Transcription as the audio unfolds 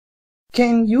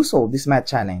Can you solve this math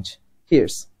challenge?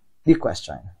 Here's the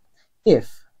question.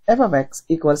 If f of x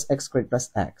equals x squared plus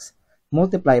x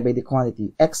multiplied by the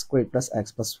quantity x squared plus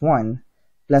x plus 1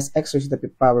 plus x raised to the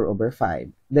power over 5,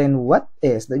 then what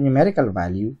is the numerical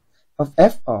value of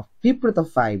f of p root of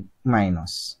 5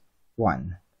 minus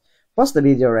 1? Pause the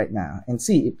video right now and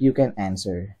see if you can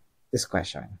answer this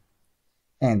question.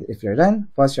 And if you're done,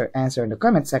 post your answer in the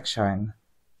comment section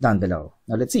down below.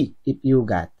 Now let's see if you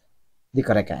got the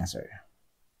correct answer.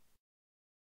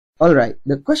 Alright,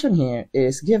 the question here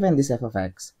is given this f of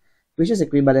x, which is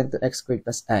equivalent to x squared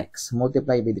plus x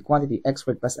multiplied by the quantity x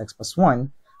squared plus x plus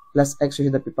 1 plus x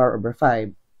raised to the power over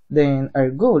 5, then our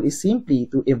goal is simply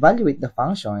to evaluate the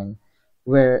function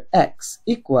where x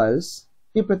equals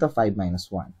p root of 5 minus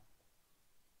 1.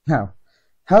 Now,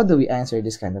 how do we answer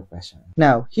this kind of question?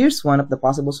 Now, here's one of the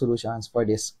possible solutions for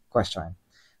this question.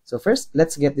 So first,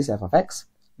 let's get this f of x.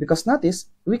 Because notice,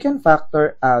 we can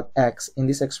factor out x in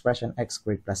this expression x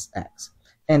squared plus x.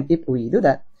 And if we do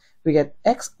that, we get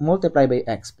x multiplied by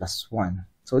x plus 1.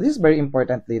 So this is very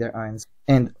important later on.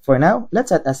 And for now, let's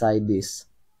set aside this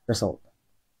result.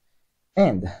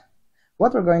 And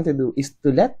what we're going to do is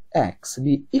to let x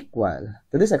be equal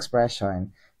to this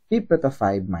expression p root of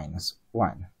 5 minus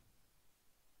 1.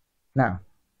 Now,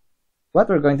 what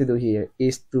we're going to do here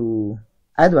is to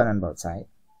add 1 on both sides.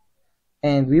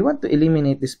 And we want to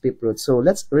eliminate this p root, so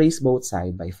let's raise both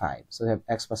sides by 5. So we have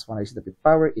x plus 1 raised to the p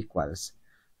power equals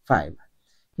 5.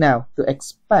 Now, to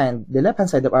expand the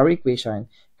left-hand side of our equation,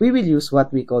 we will use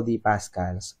what we call the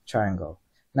Pascal's triangle.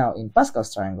 Now, in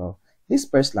Pascal's triangle, this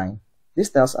first line, this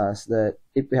tells us that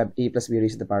if we have a plus b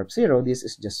raised to the power of 0, this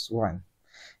is just 1.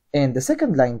 And the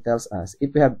second line tells us if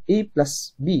we have a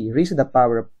plus b raised to the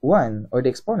power of 1, or the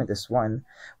exponent is 1,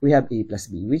 we have a plus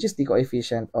b, which is the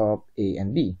coefficient of a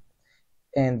and b.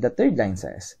 And the third line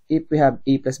says, if we have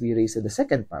a plus b raised to the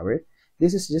second power,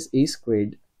 this is just a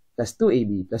squared plus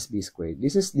 2ab plus b squared.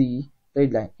 This is the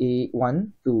third line, a,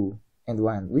 1, 2, and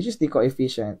 1, which is the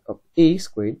coefficient of a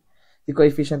squared, the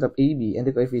coefficient of ab, and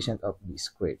the coefficient of b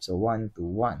squared. So 1, 2,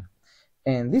 1.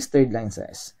 And this third line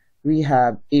says, we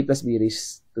have a plus b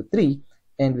raised to 3,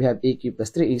 and we have a cubed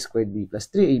plus 3a squared b plus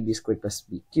 3ab squared plus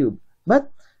b cubed. But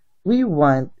we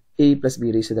want a plus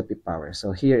b raised to the fifth power.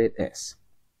 So here it is.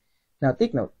 Now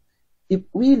take note, if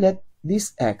we let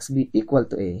this x be equal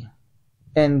to a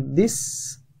and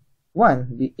this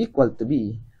 1 be equal to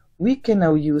b, we can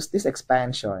now use this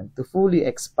expansion to fully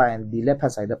expand the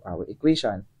left-hand side of our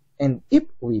equation. And if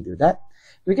we do that,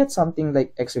 we get something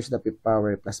like x raised to the fifth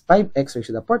power plus 5x raised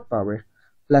to the fourth power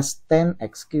plus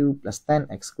 10x cubed plus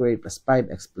 10x squared plus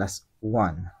 5x plus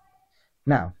 1.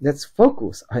 Now, let's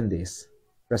focus on this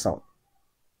result.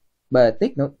 But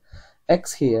take note,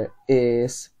 x here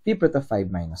is p root of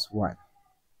 5 minus 1.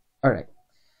 Alright.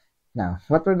 Now,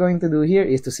 what we're going to do here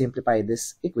is to simplify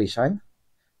this equation.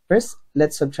 First,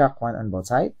 let's subtract 1 on both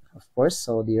sides, of course,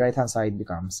 so the right-hand side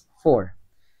becomes 4.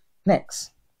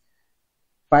 Next,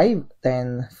 5,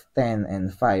 10, 10,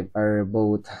 and 5 are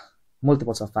both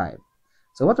multiples of 5.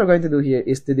 So what we're going to do here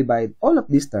is to divide all of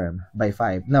this term by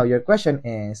 5. Now, your question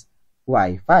is,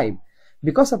 why 5?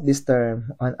 Because of this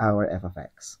term on our f of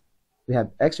x. We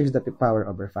have x raised to the power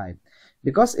over 5.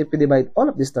 Because if we divide all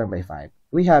of this term by 5,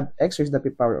 we have x raised to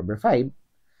the power over 5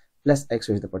 plus x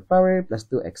raised to the fourth power plus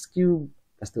 2x cubed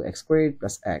plus 2x squared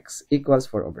plus x equals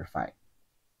 4 over 5.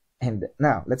 And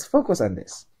now, let's focus on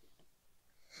this.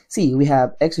 See, we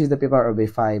have x raised to the power over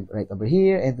 5 right over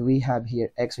here, and we have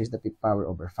here x raised to the power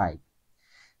over 5.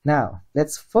 Now,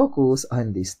 let's focus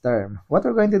on this term. What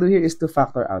we're going to do here is to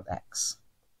factor out x.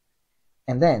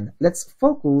 And then, let's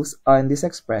focus on this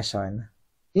expression.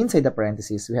 Inside the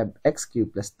parentheses, we have x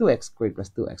cubed plus 2x squared plus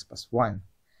 2x plus 1.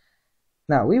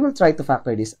 Now, we will try to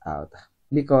factor this out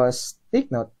because,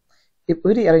 take note, if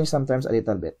we rearrange some terms a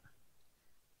little bit,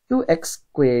 2x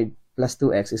squared plus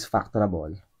 2x is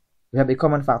factorable. We have a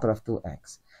common factor of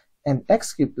 2x. And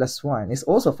x cubed plus 1 is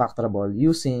also factorable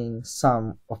using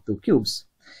sum of two cubes.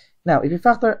 Now, if we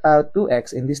factor out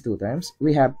 2x in these two terms,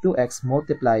 we have 2x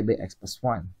multiplied by x plus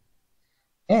 1.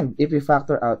 And if we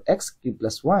factor out x cubed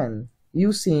plus 1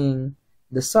 using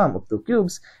the sum of two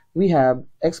cubes, we have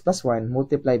x plus 1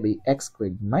 multiplied by x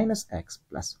squared minus x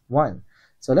plus 1.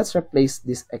 So let's replace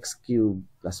this x cubed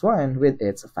plus 1 with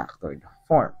its factored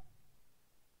form.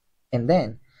 And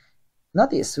then,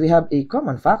 notice we have a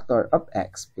common factor of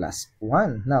x plus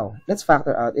 1. Now, let's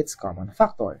factor out its common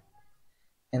factor.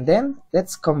 And then,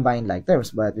 let's combine like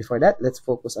terms. But before that, let's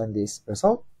focus on this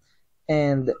result.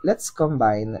 And let's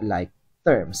combine like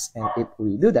terms. And if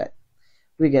we do that,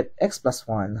 we get x plus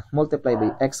 1 multiplied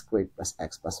by x squared plus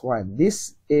x plus 1.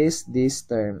 This is this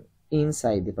term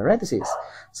inside the parentheses.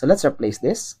 So let's replace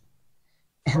this.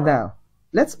 And now,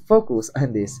 let's focus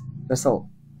on this result.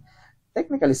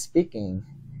 Technically speaking,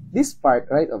 this part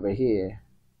right over here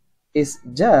is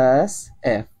just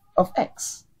f of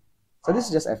x. So this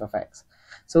is just f of x.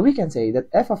 So we can say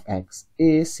that f of x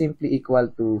is simply equal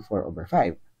to 4 over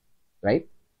 5, right?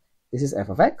 This is f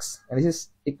of x, and this is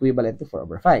equivalent to 4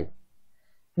 over 5.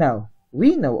 Now,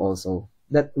 we know also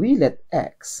that we let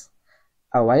x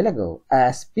a while ago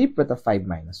as p root of 5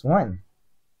 minus 1.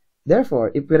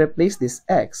 Therefore, if we replace this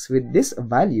x with this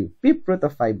value, p root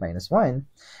of 5 minus 1,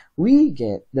 we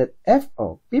get that f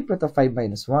of p root of 5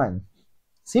 minus 1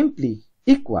 simply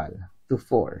equal to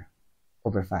 4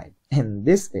 over 5. And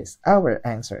this is our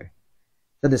answer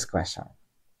to this question.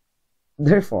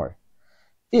 Therefore,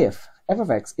 if f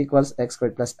of x equals x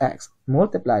squared plus x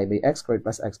multiplied by x squared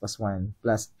plus x plus 1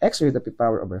 plus x raised to the p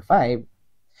power over 5,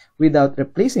 without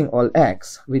replacing all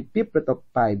x with p root of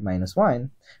 5 minus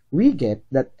 1, we get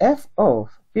that f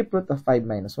of p root of 5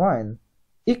 minus 1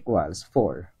 equals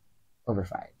 4 over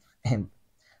 5. And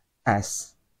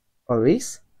as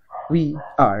always, we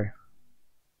are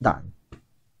done.